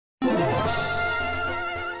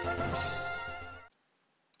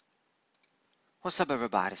What's up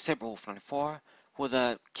everybody, Saberwolf94 with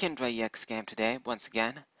a Kingdra EX game today, once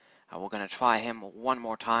again. We're going to try him one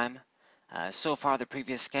more time. So far the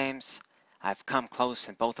previous games, I've come close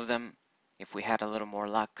in both of them. If we had a little more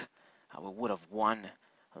luck, we would have won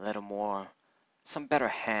a little more. Some better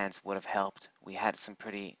hands would have helped. We had some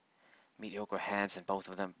pretty mediocre hands in both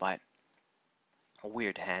of them, but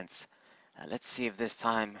weird hands. Let's see if this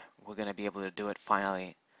time we're going to be able to do it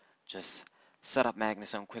finally. Just set up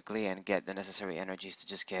Magnezone quickly and get the necessary energies to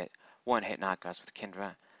just get one-hit knockouts with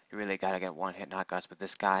Kingdra. You really gotta get one-hit knockouts with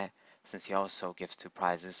this guy, since he also gives 2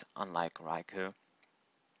 prizes, unlike Raikou.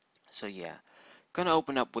 So yeah, gonna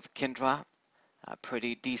open up with Kingdra.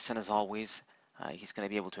 Pretty decent as always. He's gonna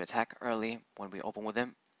be able to attack early when we open with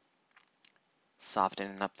him.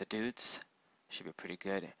 Softening up the dudes. Should be pretty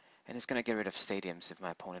good. And it's gonna get rid of stadiums if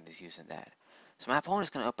my opponent is using that. So my opponent is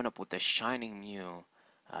gonna open up with the Shining Mew.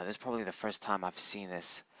 This is probably the first time I've seen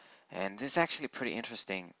this, and this is actually pretty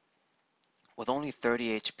interesting. With only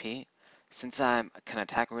 30 HP, since I can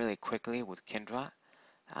attack really quickly with Kingdra,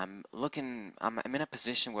 I'm in a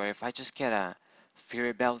position where if I just get a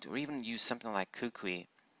Fury Belt or even use something like Kukui,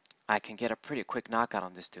 I can get a pretty quick knockout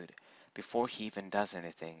on this dude before he even does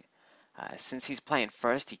anything. Since he's playing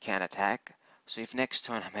first, he can't attack, so if next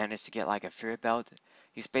turn I manage to get like a Fury Belt,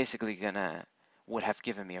 he's basically would have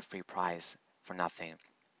given me a free prize for nothing.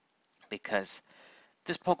 Because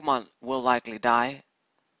this Pokemon will likely die,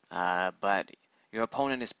 but your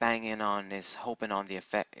opponent is hoping on the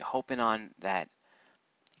effect, hoping on that,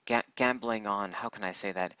 gambling on, how can I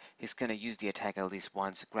say that, he's going to use the attack at least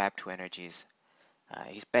once, grab 2 energies.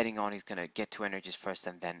 He's betting on he's going to get 2 energies first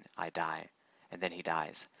and then I die, and then he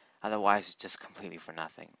dies. Otherwise, it's just completely for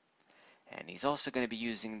nothing. And he's also going to be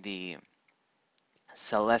using the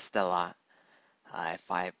Celesteela.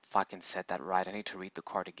 If I fucking said that right, I need to read the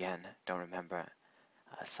card again. Don't remember.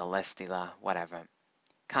 Celesteela, whatever.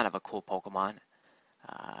 Kind of a cool Pokemon.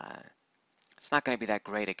 It's not going to be that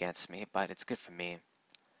great against me, but it's good for me.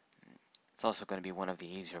 It's also going to be one of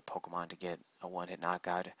the easier Pokemon to get a one-hit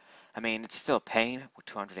knockout. I mean, it's still pain with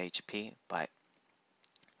 200 HP, but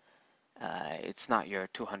it's not your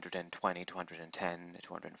 220, 210,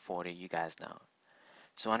 240, you guys know.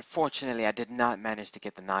 So unfortunately, I did not manage to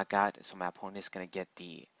get the knockout, so my opponent is going to get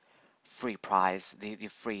the free prize, the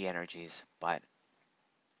free energies, but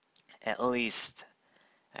at least,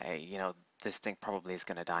 this thing probably is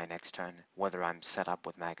going to die next turn, whether I'm set up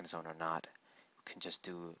with Magnezone or not. We can just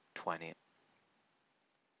do 20.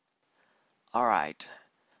 Alright,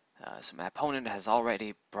 so my opponent has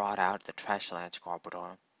already brought out the Trashlanch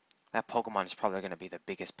Garbodor. That Pokemon is probably going to be the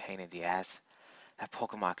biggest pain in the ass. That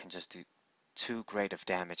Pokemon can just do too great of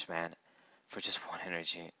damage, man, for just 1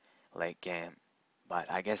 energy late game.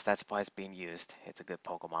 But I guess that's why it's being used. It's a good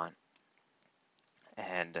Pokemon.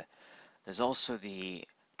 And there's also the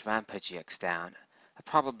Drampa GX down. That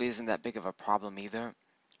probably isn't that big of a problem either.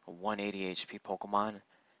 A 180 HP Pokemon.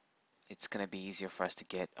 It's going to be easier for us to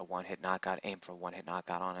get a one-hit knockout, aim for a one-hit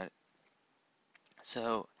knockout on it.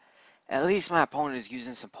 So at least my opponent is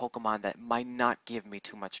using some Pokemon that might not give me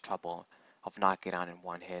too much trouble of knocking out in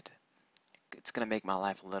one hit. It's going to make my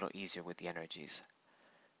life a little easier with the energies.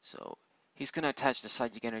 So he's going to attach the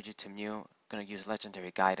Psychic Energy to Mew, going to use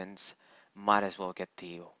Legendary Guidance. Might as well get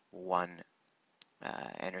the 1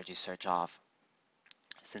 energy search off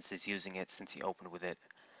since he's using it, since he opened with it.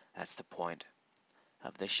 That's the point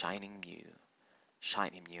of the Shining Mew.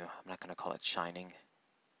 Shiny Mew. I'm not going to call it Shining.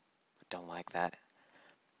 I don't like that.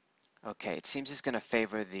 Okay, it seems he's going to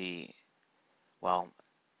favor the, well,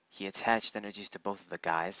 he attached energies to both of the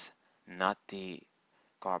guys, not the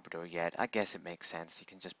Garbodor yet. I guess it makes sense. He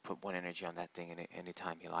can just put 1 energy on that thing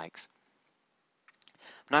anytime he likes.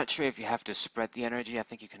 I'm not sure if you have to spread the energy. I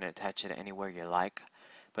think you can attach it anywhere you like,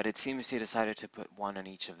 but it seems he decided to put 1 on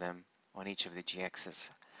each of them, on each of the GXs.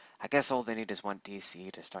 I guess all they need is 1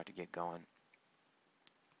 DC to start to get going.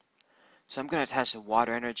 So I'm going to attach the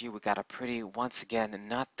water energy. We got a pretty, once again,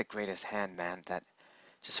 not the greatest hand, man, that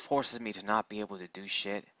just forces me to not be able to do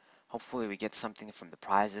shit. Hopefully we get something from the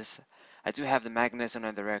prizes. I do have the Magnezone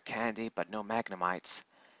and the rare candy, but no Magnemites.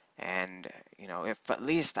 And, if at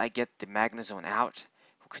least I get the Magnezone out,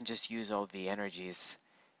 we can just use all the energies,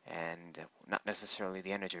 and not necessarily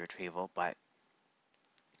the energy retrieval, but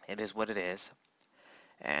it is what it is.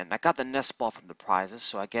 And I got the Nest Ball from the prizes,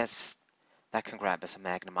 so I guess that can grab us a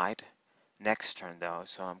Magnemite next turn though,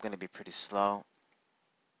 so I'm going to be pretty slow.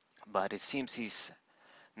 But it seems he's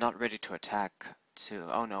not ready to attack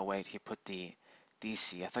oh no, wait, he put the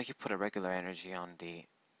DC. I thought he put a regular energy on the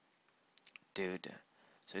dude.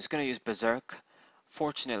 So he's going to use Berserk.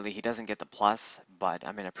 Fortunately, he doesn't get the plus, but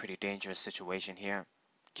I'm in a pretty dangerous situation here.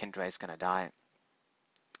 Kingdra is going to die.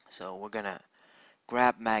 So we're gonna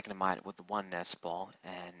grab Magnemite with one nest ball,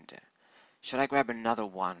 and should I grab another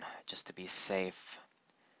one just to be safe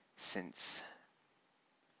since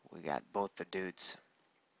we got both the dudes?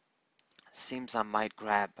 Seems I might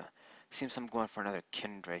grab, seems I'm going for another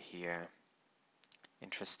Kingdra here.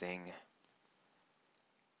 Interesting.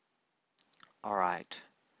 Alright,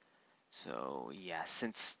 so yeah,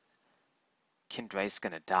 since Kingdra is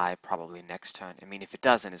gonna die probably next turn. I mean, if it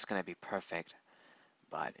doesn't, it's gonna be perfect,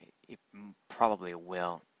 but it probably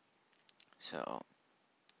will. So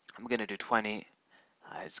I'm gonna do 20.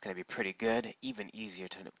 It's gonna be pretty good, even easier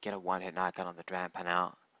to get a one-hit knockout on the Drampa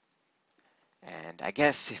now. And I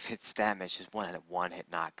guess if it's damage, it's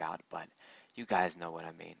one-hit knockout, but you guys know what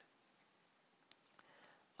I mean.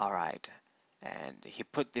 Alright, and he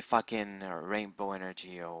put the fucking rainbow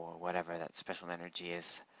energy or whatever that special energy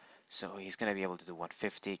is. So he's gonna be able to do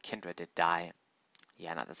 150. Kingdra did die.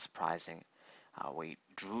 Yeah, not that surprising. We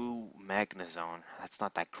drew Magnezone. That's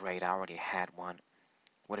not that great. I already had one.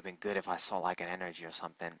 Would have been good if I saw like an energy or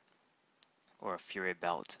something. Or a Fury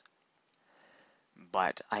Belt.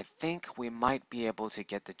 But I think we might be able to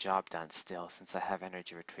get the job done still since I have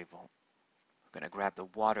energy retrieval. We're gonna grab the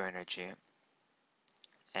water energy.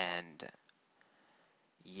 And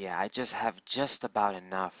yeah, I just have just about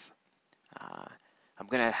enough. I'm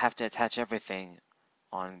gonna have to attach everything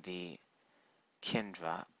on the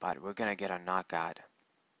Kingdra, but we're gonna get a knockout.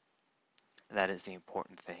 That is the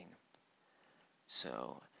important thing.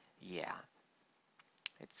 So yeah,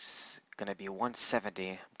 it's gonna be 170.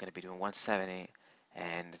 I'm gonna be doing 170,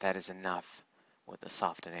 and that is enough with the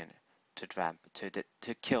softening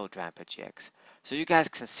to kill Drampa GX. So you guys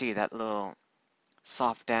can see that little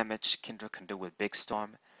soft damage Kingdra can do with Big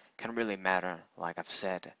Storm can really matter. Like I've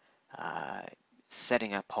said,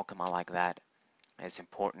 setting a Pokemon like that is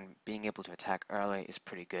important. Being able to attack early is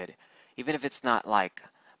pretty good, even if it's not like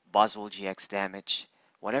Buzzwole GX damage.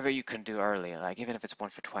 Whatever you can do early, like even if it's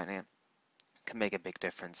 1 for 20, can make a big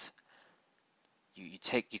difference. You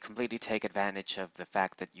completely take advantage of the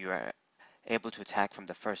fact that you are able to attack from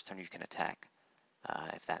the first turn you can attack,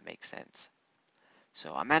 if that makes sense.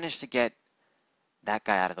 So I managed to get that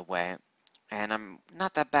guy out of the way, and I'm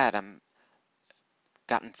not that bad. I'm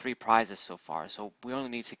gotten 3 prizes so far, so we only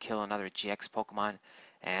need to kill another GX Pokemon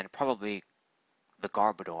and probably the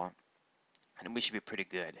Garbodor, and we should be pretty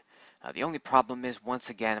good. The only problem is, once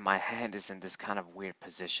again, my hand is in this kind of weird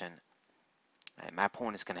position. And my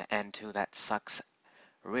opponent's going to N2. That sucks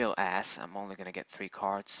real ass. I'm only going to get 3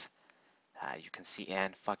 cards. You can see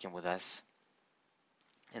N fucking with us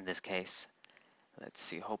in this case. Let's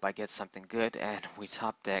see. Hope I get something good. And we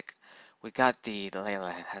top deck. We got the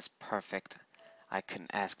Layla. That's perfect. I couldn't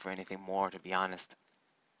ask for anything more, to be honest.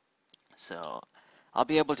 So I'll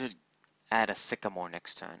be able to add a Sycamore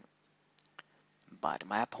next turn. But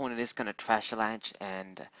my opponent is going to Trashalanche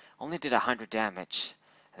and only did 100 damage.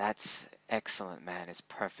 That's excellent, man. It's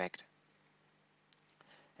perfect.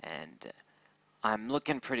 And I'm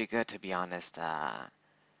looking pretty good, to be honest.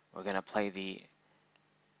 We're going to play the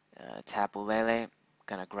Tapu Lele.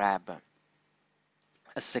 Going to grab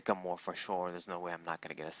a Sycamore for sure. There's no way I'm not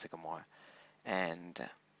going to get a Sycamore. And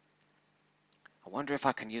I wonder if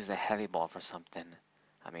I can use the Heavy Ball for something.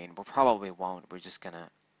 I mean, we probably won't. We're just going to...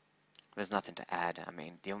 There's nothing to add. I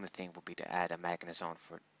mean, the only thing would be to add a Magnezone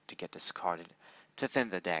to get discarded to thin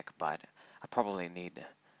the deck, but I probably need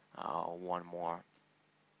one more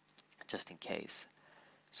just in case.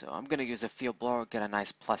 So I'm going to use the Field Blower, get a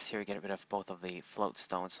nice plus here, get rid of both of the Float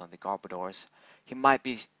Stones on the Garbodors. He might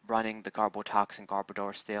be running the Garbotoxin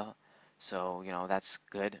Garbodor still, so, you know, that's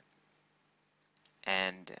good.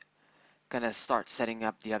 And going to start setting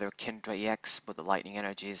up the other Kingdra EX with the Lightning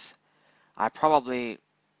Energies. There's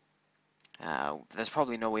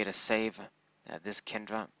probably no way to save this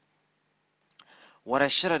Kingdra. What I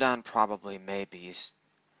should have done probably maybe is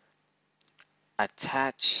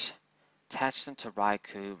attach them to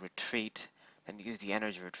Raikou, retreat, and use the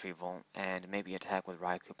energy retrieval, and maybe attack with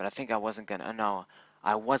Raikou. But I think I wasn't gonna, no,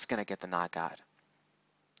 I was gonna get the knockout.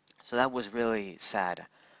 So that was really sad.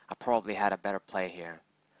 I probably had a better play here.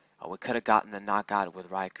 We could have gotten the knockout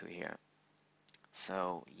with Raikou here.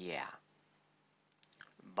 So yeah.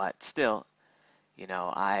 But still, you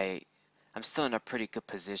know, I'm still in a pretty good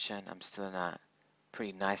position. I'm still in a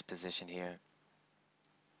pretty nice position here.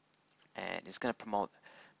 And it's going to promote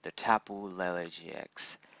the Tapu Lele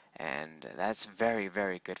GX. And that's very,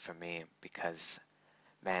 very good for me because,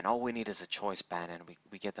 man, all we need is a choice ban and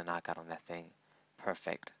we get the knockout on that thing.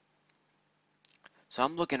 Perfect. So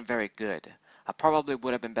I'm looking very good. I probably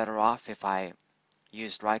would have been better off if I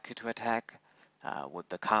used Raikou to attack with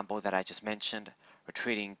the combo that I just mentioned,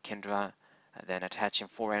 retreating Kingdra, then attaching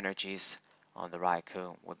 4 energies on the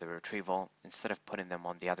Raikou with the retrieval instead of putting them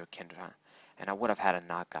on the other Kingdra. And I would have had a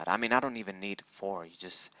knockout. I mean, I don't even need 4. You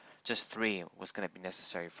just 3 was going to be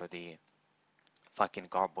necessary for the fucking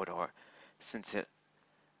Garbodor since it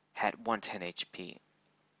had 110 HP.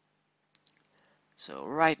 So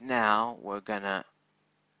right now we're gonna,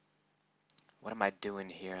 what am I doing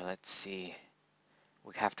here? Let's see.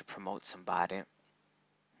 We have to promote somebody.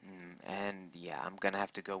 And yeah, I'm gonna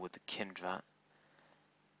have to go with the Kingdra.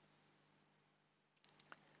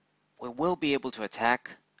 We will be able to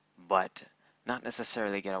attack, but not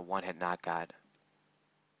necessarily get a one-hit knockout.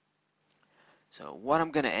 So what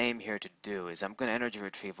I'm gonna aim here to do is I'm gonna energy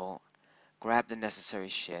retrieval, grab the necessary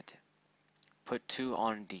shit, put 2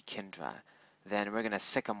 on the Kingdra, then we're gonna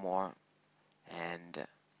Sycamore and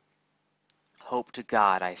hope to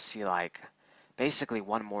God I see like basically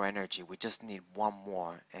 1 more energy. We just need 1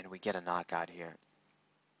 more and we get a knockout here.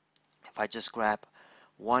 If I just grab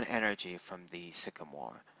 1 energy from the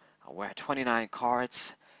Sycamore, we're at 29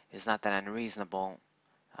 cards. It's not that unreasonable.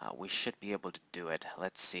 We should be able to do it.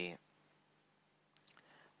 Let's see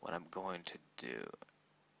what I'm going to do.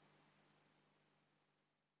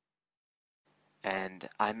 And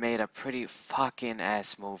I made a pretty fucking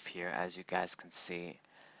ass move here, as you guys can see.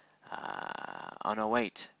 Oh no,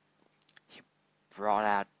 wait. He brought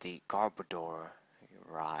out the Garbodor.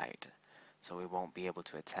 Right. So we won't be able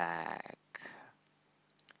to attack.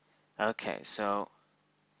 Okay, so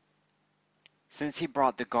since he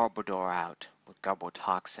brought the Garbodor out with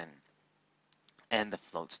Garbotoxin and the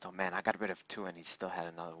Floatstone, man, I got rid of 2 and he still had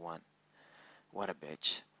another one. What a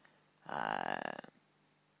bitch.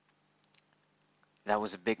 That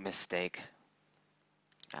was a big mistake.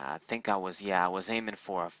 I think I was aiming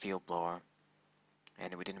for a field blower,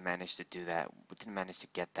 and we didn't manage to do that. We didn't manage to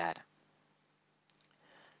get that.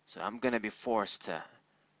 So I'm gonna be forced to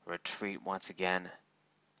retreat once again.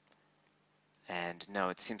 And no,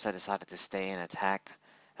 it seems I decided to stay and attack.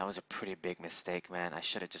 That was a pretty big mistake, man. I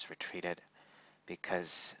should have just retreated,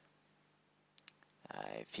 because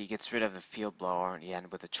if he gets rid of the field blower, yeah,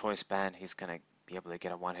 and with the choice band, he's gonna be able to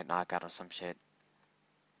get a one-hit knockout or some shit.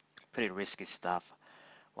 Pretty risky stuff.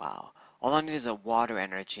 Wow. All I need is a water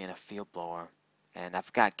energy and a field blower, and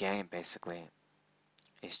I've got game basically.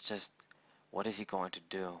 It's just, what is he going to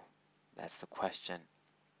do? That's the question.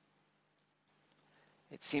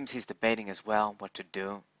 It seems he's debating as well what to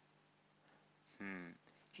do.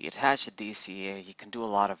 He attached a DCE. He can do a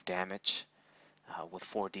lot of damage with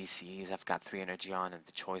 4 DCEs. I've got 3 energy on and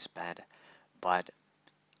the choice band, but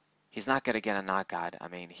he's not going to get a knockout. I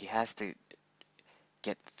mean, he has to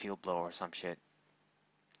get field blower or some shit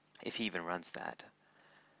if he even runs that.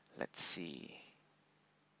 Let's see.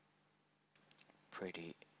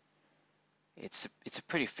 It's a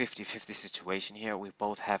pretty 50-50 situation here. We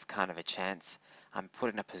both have kind of a chance. I'm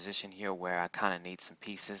put in a position here where I kind of need some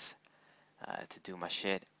pieces to do my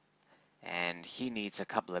shit, and he needs a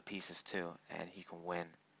couple of pieces too, and he can win.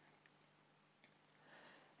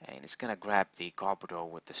 And he's gonna grab the Garbodor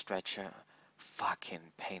with the stretcher. Fucking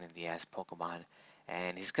pain in the ass Pokemon.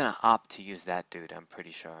 And he's gonna opt to use that dude, I'm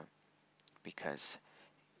pretty sure, because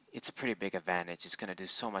it's a pretty big advantage. It's gonna do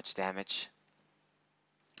so much damage.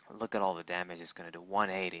 Look at all the damage it's going to do,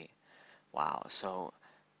 180. Wow, so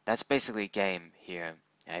that's basically game here.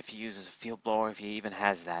 If he uses a field blower, if he even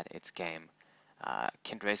has that, it's game.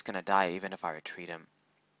 Kindra's going to die even if I retreat him.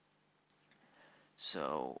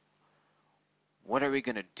 So what are we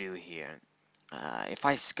going to do here? If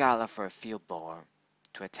I Scala for a field blower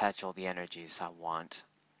to attach all the energies I want,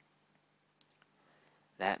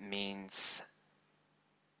 that means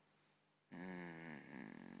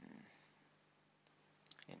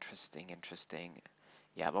interesting.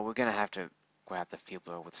 Yeah, but we're gonna have to grab the field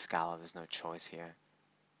blower with Scala. There's no choice here.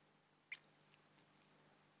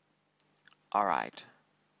 Alright,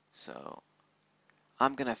 so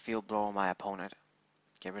I'm gonna field blower my opponent,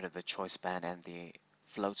 get rid of the choice band and the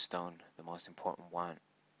floatstone, the most important one.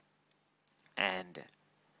 And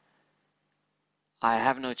I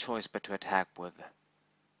have no choice but to attack with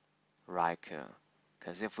Raikou,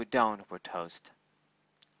 because if we don't, we're toast.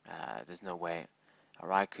 There's no way.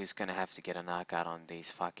 Raikou's gonna have to get a knockout on these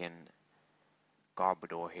fucking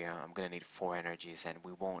Garbodor here. I'm gonna need 4 energies, and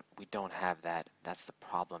we don't have that. That's the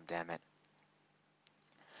problem, damn it.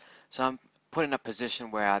 So I'm put in a position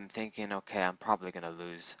where I'm thinking, okay, I'm probably gonna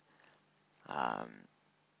lose.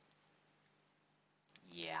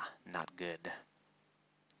 Yeah, not good.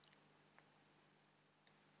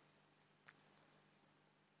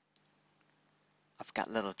 I've got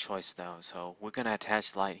little choice though, so we're gonna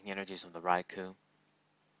attach lightning energies on the Raikou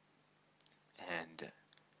and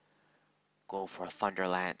go for a Thunder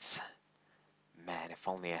Lance. Man, if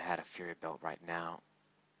only I had a Fury built right now.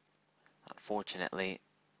 Unfortunately,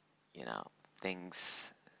 you know,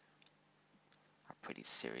 things are pretty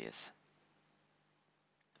serious.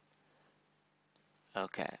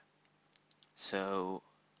 Okay, so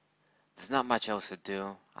there's not much else to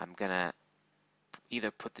do. I'm gonna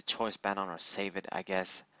either put the choice band on or save it, I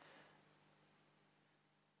guess.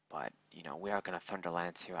 But, you know, we are gonna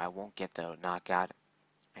Thunderlance here. I won't get the knockout,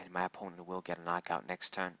 and my opponent will get a knockout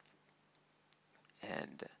next turn.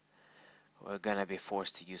 And we're gonna be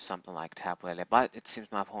forced to use something like Tapu Lele, but it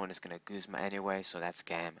seems my opponent is gonna Guzma anyway, so that's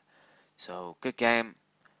game. So good game.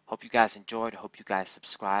 Hope you guys enjoyed. Hope you guys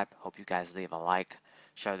subscribe. Hope you guys leave a like.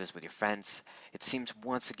 Share this with your friends. It seems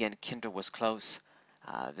once again Kingdra was close.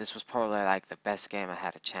 This was probably like the best game I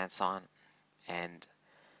had a chance on, and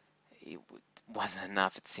it wasn't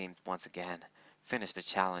enough. It seemed once again. Finished the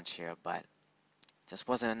challenge here, but just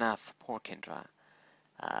wasn't enough. Poor Kingdra.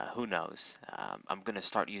 Who knows? I'm gonna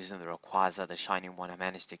start using the Rayquaza, the shiny one. I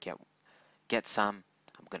managed to get some.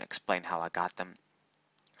 I'm gonna explain how I got them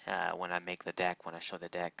when I make the deck, when I show the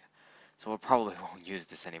deck. So we probably won't use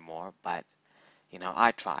this anymore, but you know,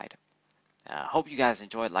 I tried. Hope you guys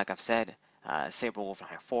enjoyed. Like I've said, Saber Wolf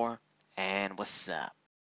 94, and what's up?